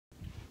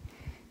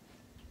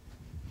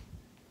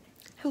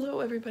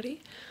Hello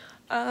everybody.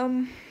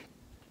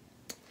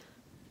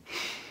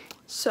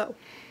 So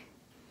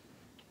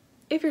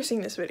if you're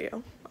seeing this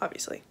video,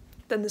 obviously,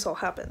 then this all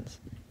happens.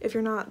 If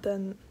you're not,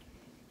 then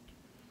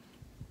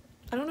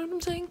I don't know what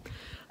I'm saying.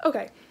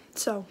 Okay,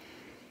 so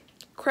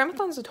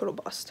Cramathon's a total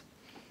bust.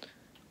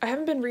 I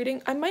haven't been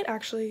reading. I might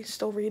actually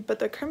still read, but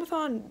the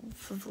Cramathon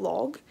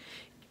vlog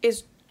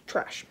is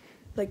trash.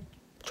 Like,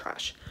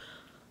 trash.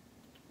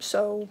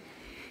 So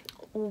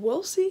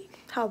we'll see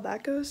how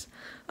that goes.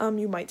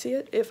 You might see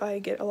it if I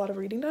get a lot of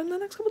reading done in the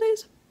next couple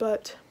days,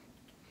 but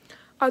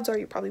odds are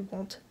you probably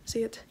won't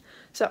see it.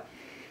 So,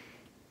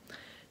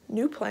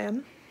 new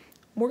plan.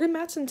 Morgan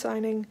Matson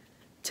signing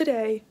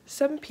today,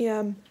 7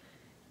 p.m.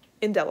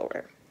 in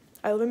Delaware.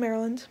 I live in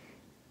Maryland.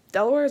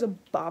 Delaware is a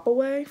bop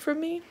away from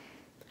me.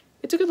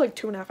 It's a good like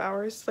 2.5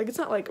 hours. Like, it's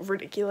not like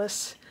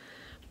ridiculous,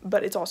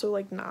 but it's also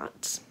like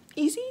not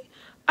easy.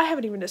 I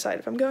haven't even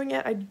decided if I'm going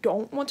yet. I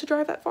don't want to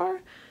drive that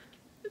far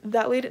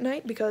that late at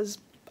night because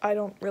I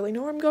don't really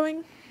know where I'm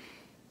going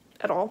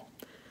at all.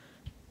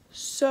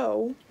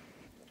 So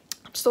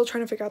I'm still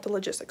trying to figure out the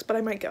logistics, but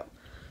I might go.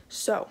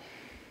 So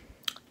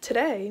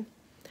today,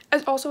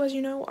 as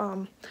you know,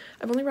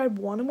 I've only read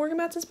one of Morgan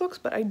Matson's books,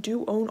 but I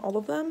do own all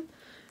of them.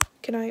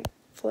 Can I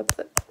flip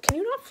the, can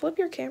you not flip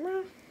your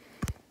camera?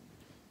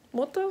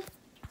 What the?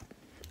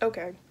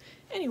 Okay.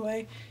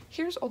 Anyway,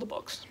 here's all the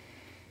books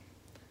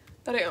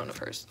that I own of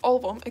hers. All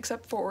of them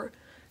except for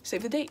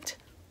Save the Date.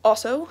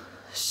 Also,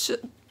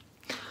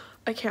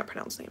 I can't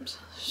pronounce names.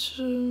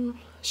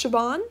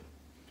 Siobhan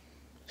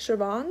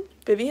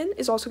Vivian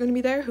is also going to be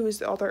there, who is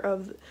the author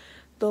of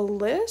The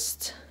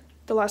List,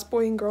 The Last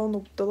Boy and Girl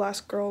in the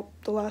Last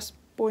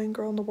Boy and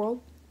Girl in the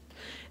World,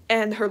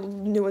 and her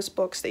newest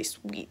book, Stay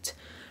Sweet.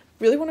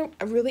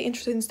 I'm really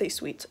interested in Stay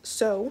Sweet,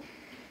 so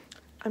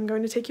I'm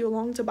going to take you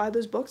along to buy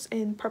those books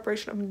in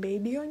preparation of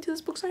maybe going to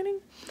this book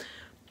signing,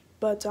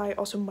 but I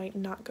also might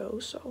not go,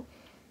 so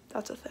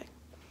that's a thing.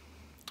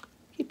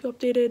 Keep you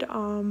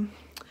updated.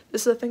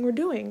 This is the thing we're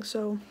doing,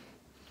 so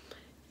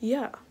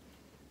yeah.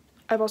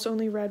 I've also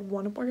only read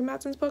one of Morgan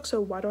Matson's books, so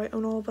why do I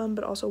own all of them,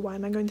 but also why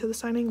am I going to the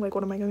signing? Like,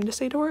 what am I going to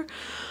say to her?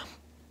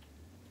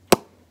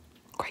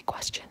 Great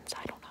questions.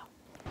 I don't know.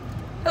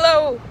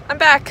 Hello, I'm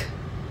back,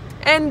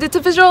 and it's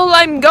official.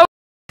 I'm going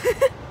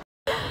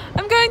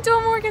to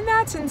a Morgan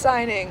Matson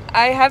signing.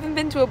 I haven't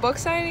been to a book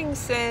signing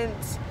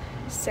since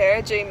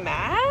Sarah J.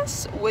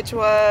 Maas, which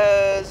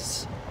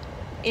was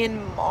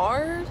in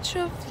March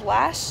of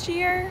last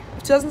year,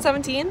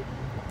 2017.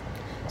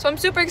 So I'm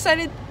super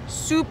excited,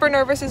 super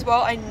nervous as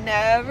well. I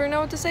never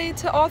know what to say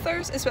to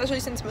authors, especially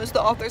since most of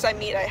the authors I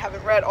meet, I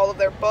haven't read all of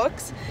their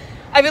books.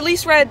 I've at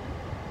least read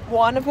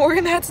one of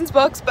Morgan Matson's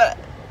books, but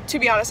to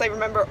be honest, I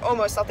remember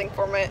almost nothing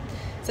from it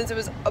since it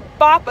was a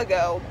bop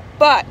ago.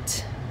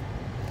 But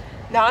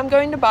now I'm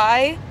going to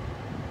buy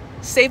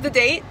Save the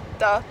Date,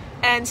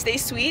 and Stay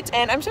Sweet,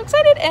 and I'm so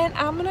excited, and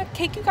I'm gonna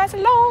take you guys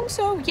along,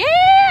 so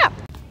yeah!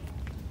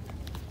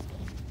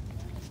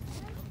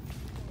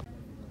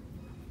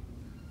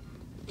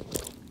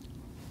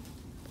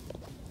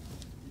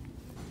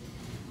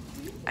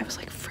 I was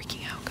like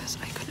freaking out because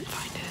I couldn't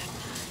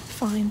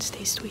find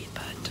Stay Sweet,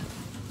 but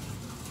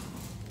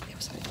it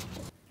was fine.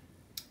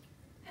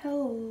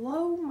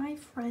 Hello, my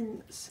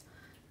friends.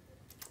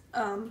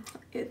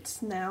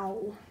 It's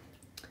now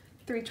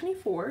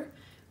 3:24,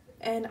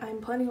 and I'm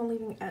planning on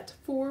leaving at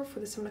 4 for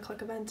the 7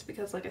 o'clock event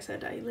because, like I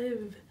said, I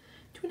live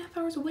 2.5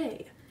 hours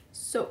away.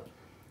 So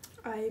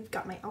I've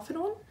got my outfit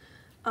on.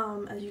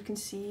 As you can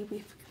see,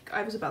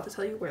 I was about to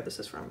tell you where this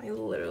is from. I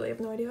literally have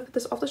no idea.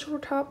 This off-the-shoulder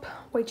top,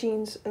 white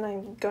jeans, and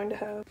I'm going to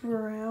have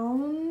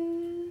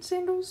brown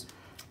sandals.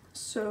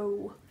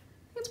 So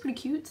it's pretty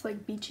cute. It's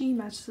like beachy,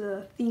 matches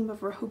the theme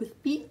of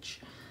Rehoboth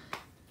Beach.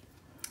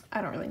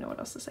 I don't really know what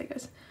else to say,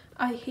 guys.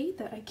 I hate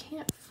that I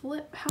can't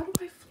flip. How do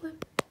I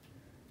flip?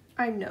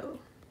 I know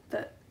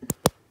that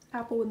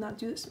Apple would not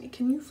do this to me.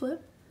 Can you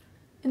flip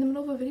in the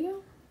middle of a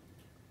video?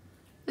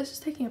 This is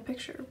taking a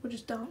picture, which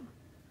is dumb.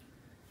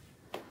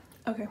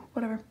 Okay,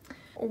 whatever.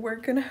 We're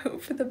gonna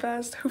hope for the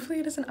best. Hopefully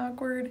it isn't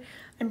awkward.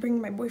 I'm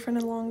bringing my boyfriend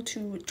along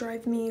to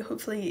drive me.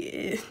 Hopefully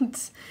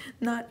it's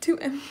not too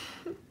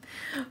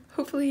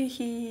hopefully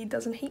he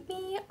doesn't hate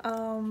me.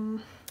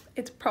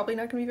 It's probably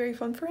not gonna be very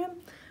fun for him,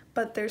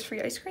 but there's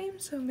free ice cream,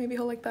 so maybe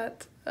he'll like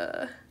that.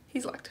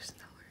 He's lactose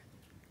intolerant.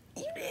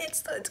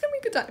 It's gonna be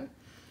a good time.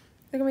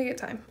 It's gonna be a good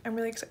time. I'm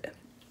really excited.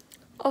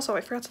 Also,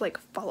 I forgot to like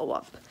follow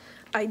up.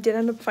 I did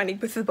end up finding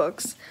both the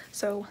books,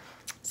 so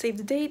Save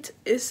the Date.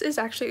 This is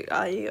actually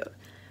I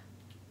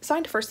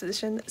signed first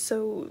edition,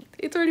 so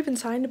it's already been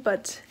signed,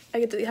 but I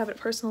get to have it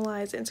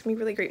personalized, and it's gonna be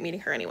really great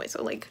meeting her anyway.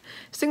 So like,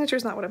 signature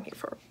is not what I'm here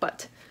for,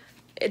 but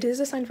it is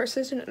a signed first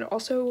edition, and it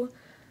also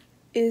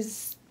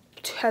has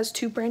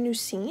 2 brand new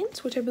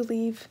scenes, which I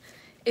believe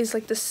is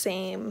like the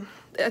same.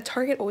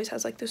 Target always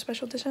has like those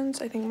special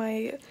editions. I think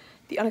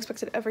the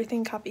Unexpected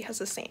Everything copy has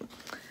the same.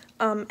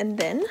 And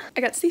then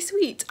I got Stay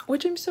Sweet,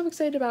 which I'm so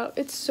excited about.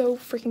 It's so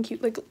freaking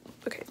cute. Like,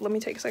 okay, let me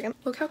take a second.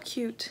 Look how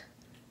cute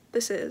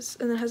this is.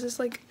 And it has this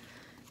like,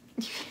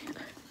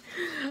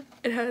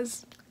 it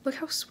has Look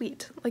how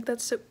sweet. Like,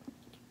 that's so...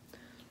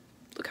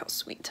 Look how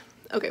sweet.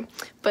 Okay,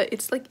 but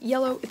it's like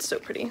yellow. It's so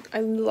pretty. I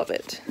love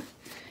it.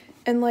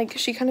 And like,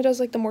 she kind of does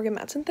like the Morgan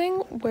Matson thing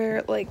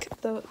where like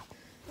the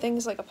thing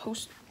is like a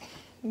post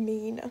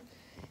mean.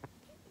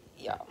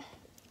 Yeah.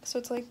 So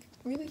it's like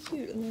really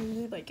cute and I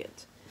really like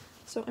it.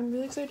 So I'm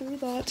really excited to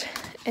read that.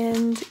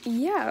 And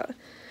yeah,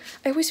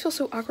 I always feel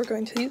so awkward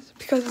going to these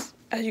because,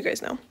 as you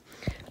guys know,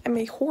 I'm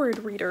a horrid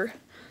reader.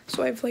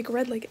 So I've like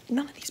read like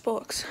none of these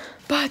books.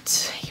 But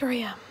here I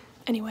am.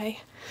 Anyway,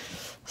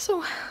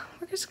 so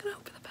we're just gonna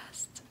hope for the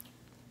best.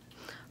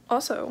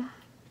 Also,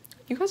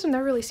 you guys have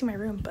never really seen my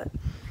room, but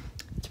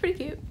it's pretty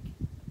cute.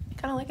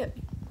 Kind of like it.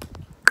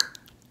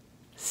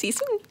 See you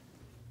soon.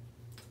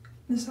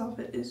 This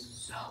outfit is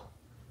so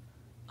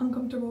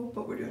uncomfortable,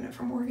 but we're doing it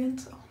for Morgan,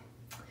 so.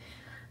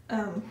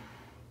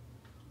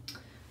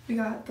 We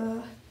got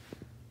the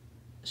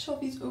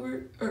Shelfies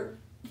Over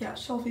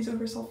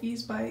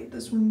Selfies by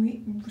the Swoon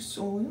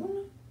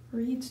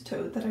Reed's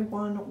Toad that I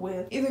won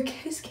with either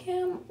Kiss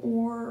Cam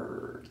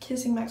or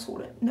Kissing Max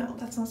Holden. No,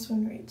 that's not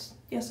Swoon Reed's.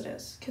 Yes, it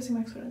is. Kissing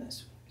Max Holden is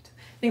Swoon Reed's.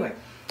 Anyway,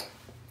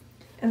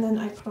 and then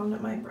I put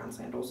on my brown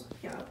sandals.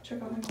 Yeah,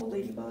 check out my cool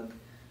ladybug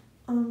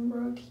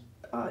rug.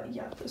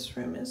 Yeah, this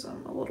room is a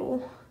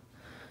little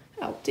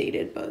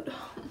outdated, but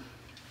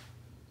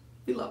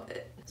we love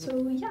it.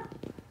 So yeah.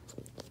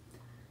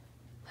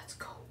 Let's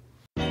go.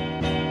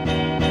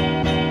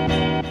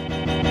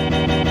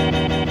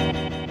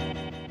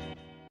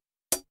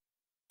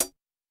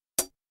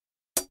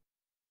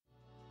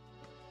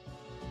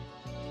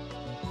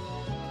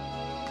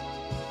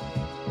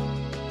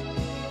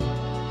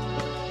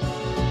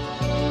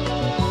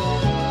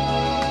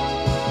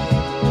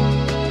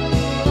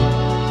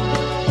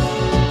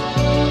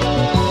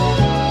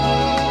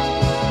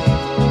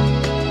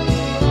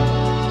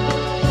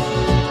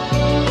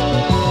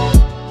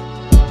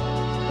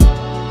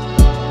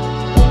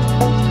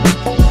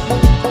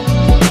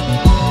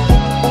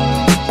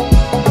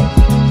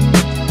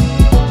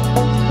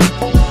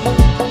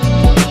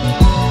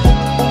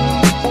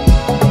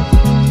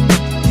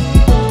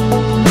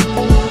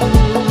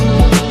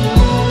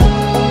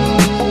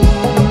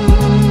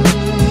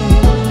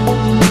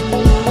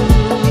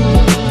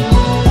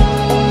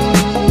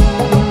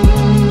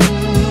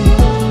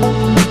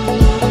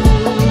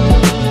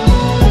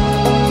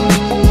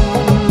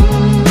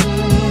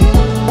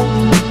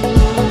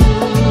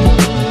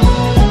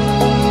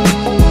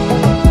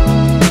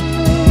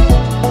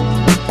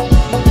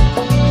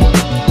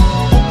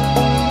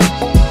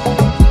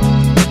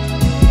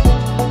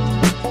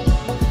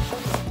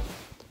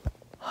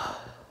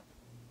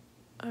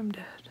 I'm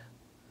dead.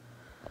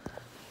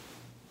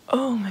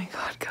 Oh my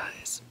god,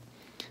 guys.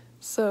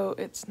 So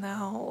it's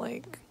now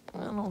like, I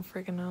don't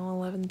freaking know,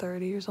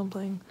 11:30 or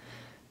something.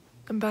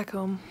 I'm back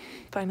home,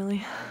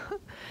 finally.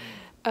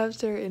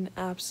 After an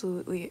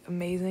absolutely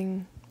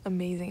amazing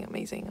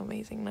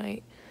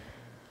night.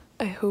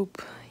 I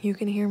hope you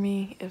can hear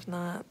me. If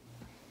not,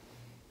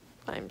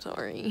 I'm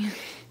sorry.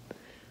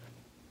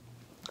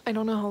 I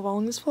don't know how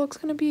long this vlog's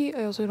gonna be.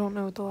 I also don't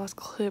know what the last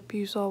clip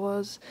you saw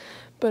was,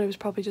 but it was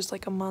probably just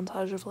like a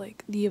montage of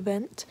like the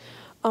event.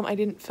 I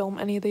didn't film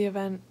any of the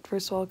event,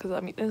 first of all, because I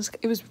mean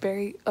it was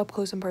very up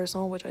close and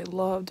personal, which I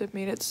loved. It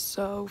made it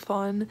so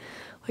fun,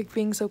 like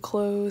being so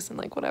close and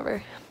like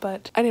whatever.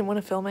 But I didn't want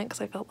to film it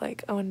because I felt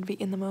like I wanted to be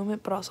in the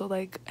moment, but also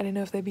like I didn't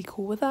know if they'd be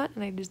cool with that,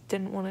 and I just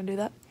didn't want to do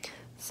that.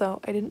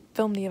 So I didn't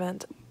film the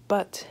event,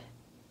 but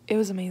it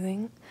was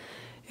amazing.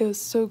 It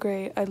was so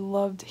great. I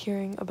loved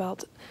hearing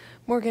about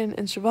Morgan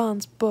and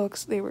Siobhan's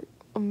books. They were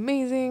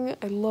amazing.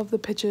 I love the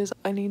pitches.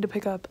 I need to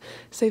pick up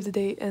Save the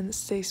Date and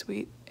Stay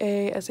Sweet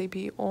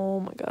ASAP.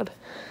 Oh my god.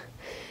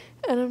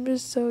 And I'm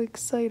just so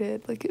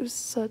excited. Like, it was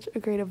such a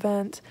great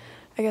event.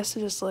 I guess to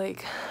just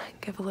like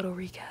give a little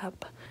recap.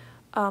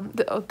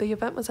 The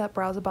event was at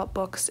Browse About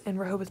Books in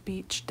Rehoboth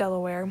Beach,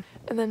 Delaware.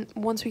 And then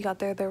once we got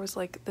there, there was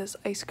like this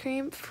ice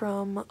cream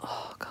from,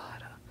 oh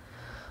god,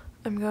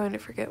 I'm going to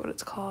forget what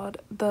it's called.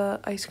 The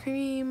ice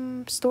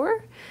cream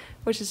store,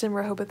 which is in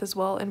Rehoboth as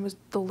well, and was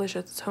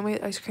delicious. It's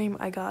homemade ice cream.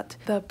 I got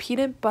the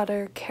peanut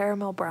butter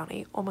caramel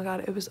brownie. Oh my god,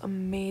 it was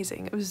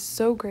amazing. It was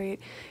so great.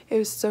 It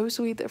was so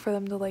sweet for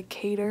them to like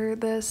cater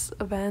this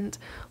event.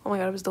 Oh my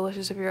god, it was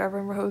delicious. If you're ever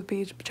in Rehoboth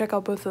Beach, check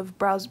out both of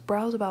Browse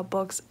About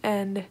Books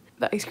and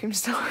the ice cream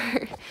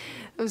store.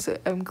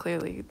 I'm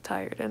clearly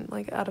tired and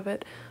like out of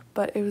it,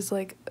 but it was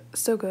like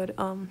so good.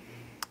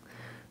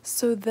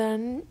 So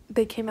then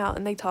they came out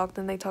and they talked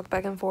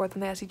back and forth,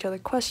 and they asked each other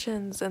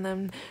questions, and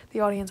then the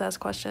audience asked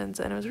questions,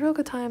 and it was a real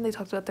good time. They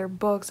talked about their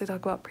books, they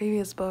talked about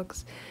previous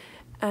books,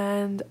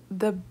 and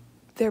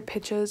their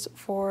pitches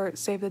for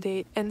Save the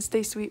Date and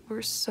Stay Sweet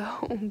were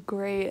so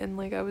great, and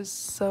like I was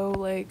so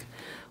like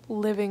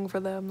living for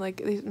them.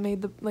 Like they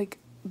made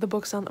the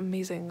books sound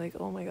amazing. Like,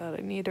 oh my god,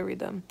 I need to read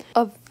them.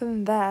 Other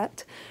than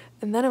that,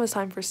 and then it was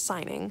time for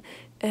signing.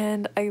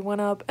 And I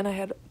went up and I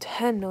had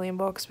 10 million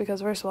books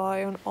because, first of all,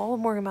 I own all of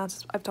Morgan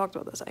Matson's, I've talked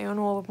about this, I own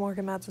all of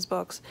Morgan Matson's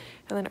books.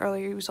 And then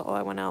earlier you saw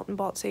I went out and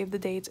bought Save the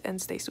Dates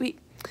and Stay Sweet.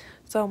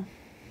 So,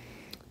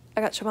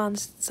 I got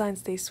Siobhan's signed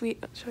Stay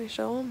Sweet. Should I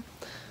show them?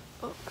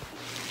 Oh.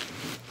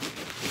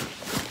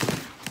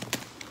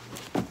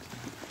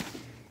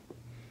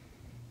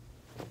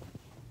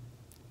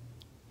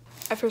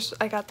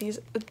 I got these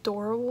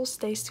adorable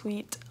Stay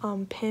Sweet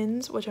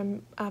pins, which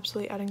I'm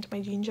absolutely adding to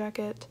my jean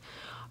jacket.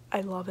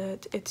 I love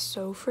it. It's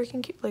so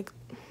freaking cute. Like,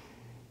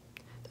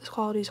 this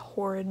quality is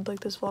horrid. Like,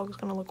 this vlog is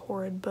gonna look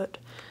horrid, but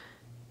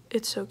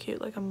it's so cute.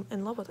 Like, I'm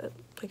in love with it.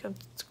 Like,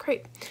 it's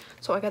great.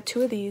 So I got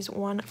 2 of these,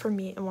 one for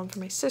me and one for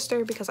my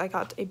sister, because I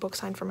got a book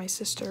signed for my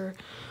sister,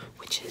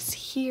 which is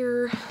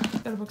here. I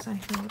got a book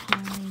signed for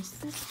my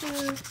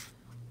sister,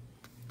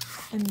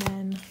 and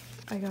then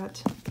I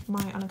got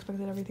my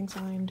Unexpected Everything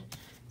signed.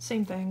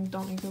 Same thing,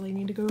 don't really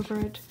need to go over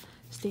it.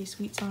 Stay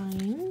Sweet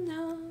signed.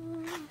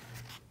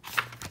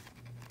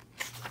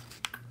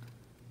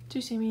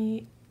 2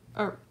 Sammy,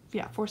 or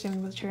yeah, 4 Sammy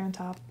with a cherry on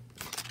top.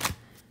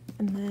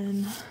 And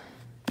then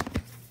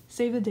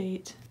Save the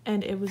Date,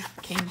 and it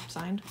came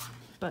signed,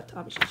 but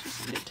obviously she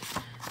signed it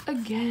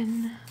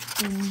again.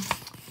 And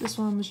this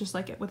one was just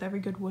like it with every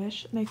good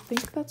wish, and I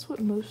think that's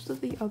what most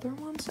of the other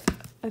ones,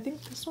 I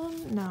think this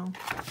one, no,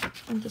 I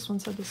think this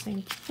one said the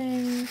same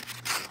thing.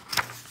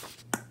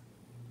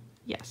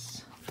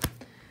 Yes,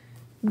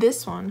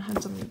 this one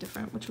had something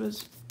different, which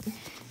was,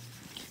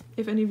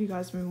 if any of you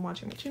guys have been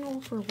watching my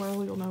channel for a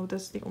while, you'll know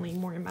this is the only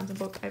Morgan Matson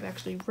book I've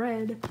actually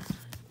read.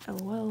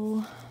 LOL,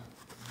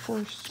 of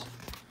course,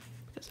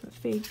 because I'm a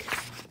fake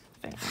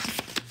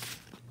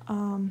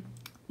fan.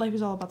 Life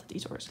is All About the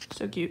Detours.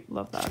 So cute,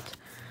 love that.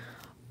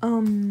 Oh,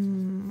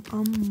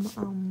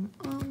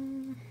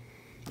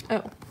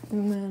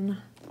 and then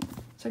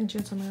Second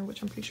Chance Summer,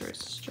 which I'm pretty sure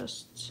is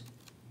just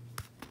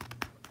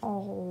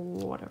all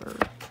whatever.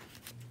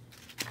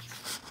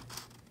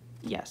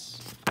 Yes.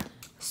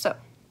 So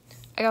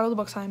I got all the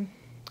books signed.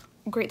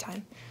 Great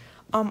time.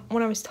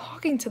 When I was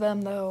talking to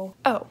them though,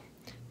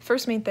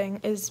 first main thing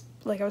is,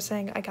 like I was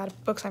saying, I got a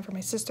book signed for my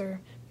sister.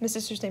 My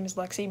sister's name is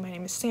Lexi, my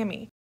name is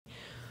Sammy.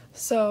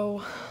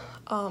 So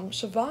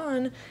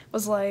Siobhan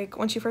was like,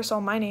 when she first saw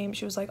my name,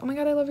 she was like, oh my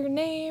god, I love your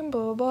name,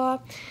 blah blah blah.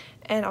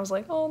 And I was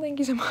like, oh, thank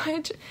you so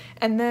much.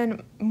 And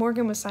then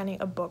Morgan was signing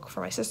a book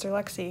for my sister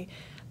Lexi,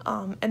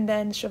 and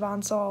then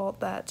Siobhan saw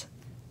that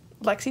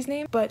Lexi's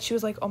name, but she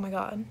was like, oh my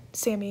god,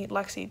 Sammy,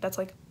 Lexi, that's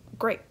like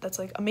great, that's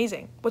like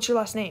amazing, what's your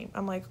last name?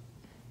 I'm like,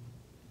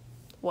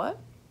 what?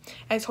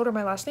 And I told her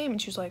my last name,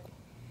 and she was like,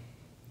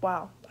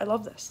 wow, I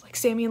love this, like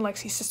Sammy and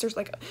Lexi, sisters,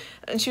 like,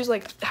 and she was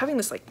like having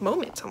this like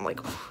moment. I'm like,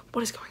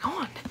 what is going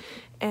on?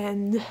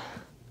 And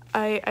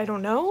I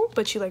don't know,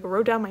 but she like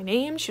wrote down my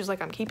name. She was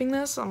like, I'm keeping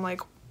this. I'm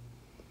like,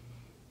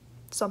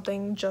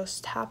 something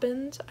just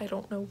happened. I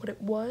don't know what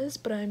it was,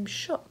 but I'm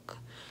shook.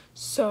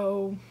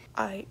 So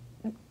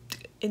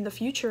in the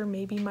future,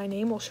 maybe my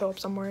name will show up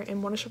somewhere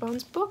in one of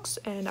Siobhan's books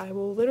and I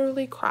will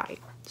literally cry.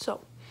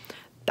 So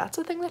that's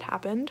a thing that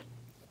happened.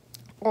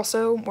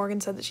 Also, Morgan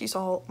said that she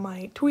saw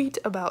my tweet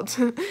about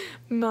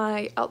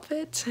my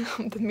outfit,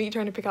 me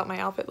trying to pick out my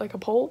outfit like a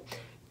poll.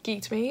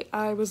 Geeked me.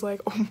 I was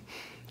like, oh,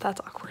 that's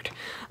awkward.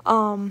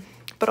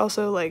 But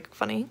also like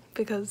funny,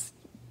 because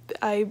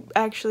I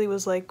actually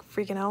was like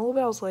freaking out a little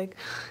bit. I was like,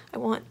 I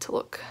want to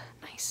look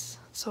nice.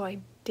 So I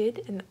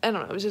did, and I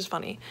don't know, it was just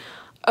funny.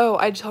 Oh,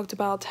 I talked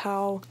about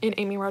how in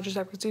Amy Rogers'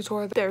 Epic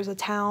Tour, there's a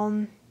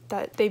town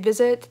that they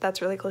visit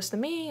that's really close to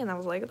me, and I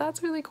was like,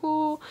 that's really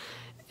cool.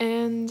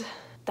 And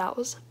that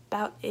was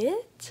about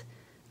it,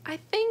 I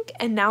think.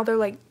 And now they're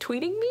like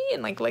tweeting me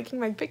and like liking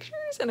my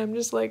pictures, and I'm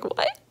just like,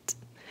 what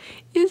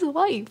is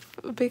life?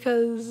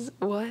 Because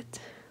what?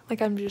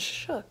 Like, I'm just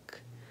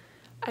shook.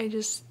 I'm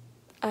just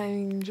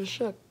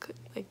shook.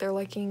 Like, they're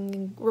liking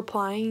and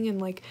replying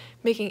and like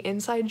making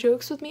inside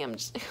jokes with me. I'm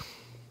just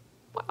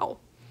wow.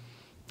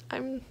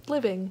 I'm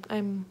living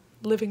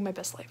my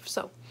best life.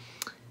 So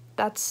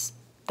that's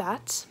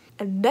that.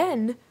 And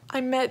then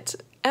I met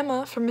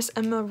Emma from Miss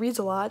Emma Reads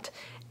a Lot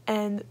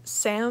and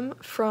Sam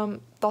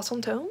from Thoughts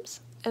on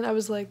Tomes, and I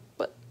was like,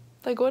 what?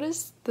 Like, what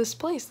is this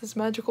place? This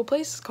magical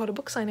place? It's called a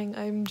book signing.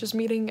 I'm just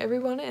meeting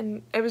everyone,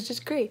 and it was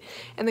just great.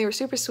 And they were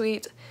super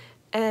sweet,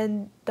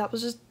 and that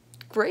was just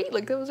great.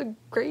 Like, that was a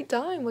great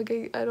time. Like,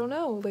 I don't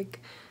know.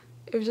 Like,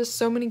 it was just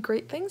so many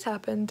great things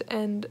happened,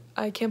 and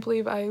I can't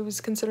believe I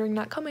was considering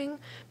not coming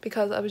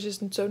because I was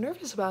just so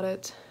nervous about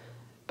it.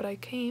 But I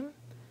came.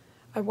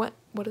 I went.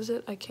 What is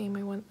it? I came.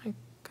 I went. I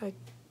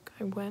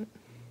went.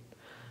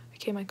 I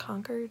came. I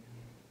conquered.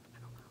 I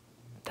don't know.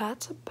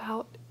 That's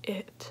about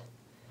it.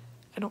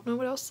 I don't know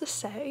what else to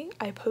say.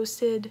 I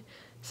posted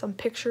some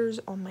pictures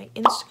on my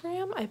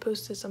Instagram. I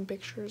posted some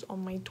pictures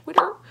on my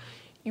Twitter.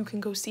 You can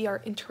go see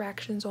our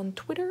interactions on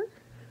Twitter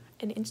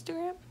and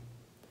Instagram.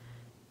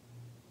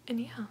 And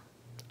yeah,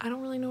 I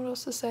don't really know what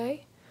else to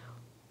say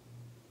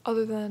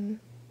other than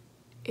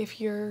if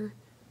you're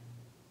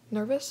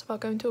nervous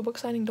about going to a book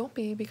signing, don't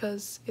be,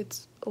 because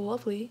it's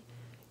lovely.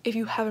 If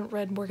you haven't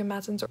read Morgan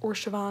Matson's or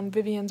Siobhan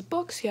Vivian's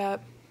books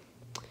yet,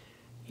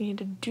 you need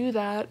to do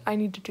that. I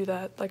need to do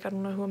that. Like, I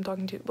don't know who I'm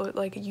talking to, but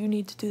like, you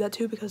need to do that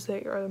too, because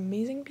they are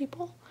amazing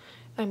people.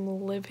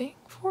 I'm living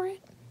for it.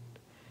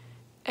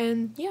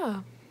 And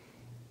yeah,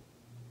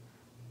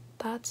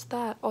 that's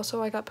that.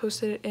 Also, I got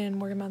posted in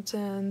Morgan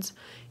Matson's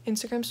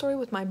Instagram story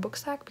with my book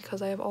stack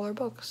because I have all her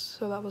books,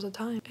 so that was a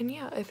time. And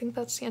yeah, I think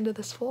that's the end of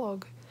this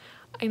vlog.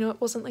 I know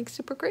it wasn't like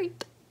super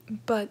great,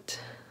 but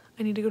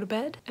I need to go to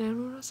bed and I don't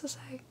know what else to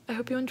say. I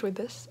hope you enjoyed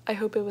this. I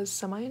hope it was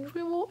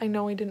semi-enjoyable. I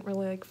know I didn't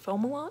really like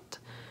film a lot,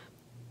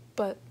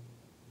 but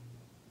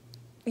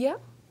yeah,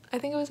 I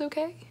think it was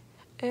okay.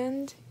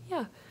 And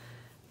yeah,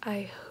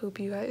 I hope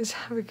you guys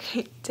have a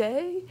great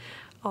day.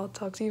 I'll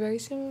talk to you very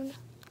soon.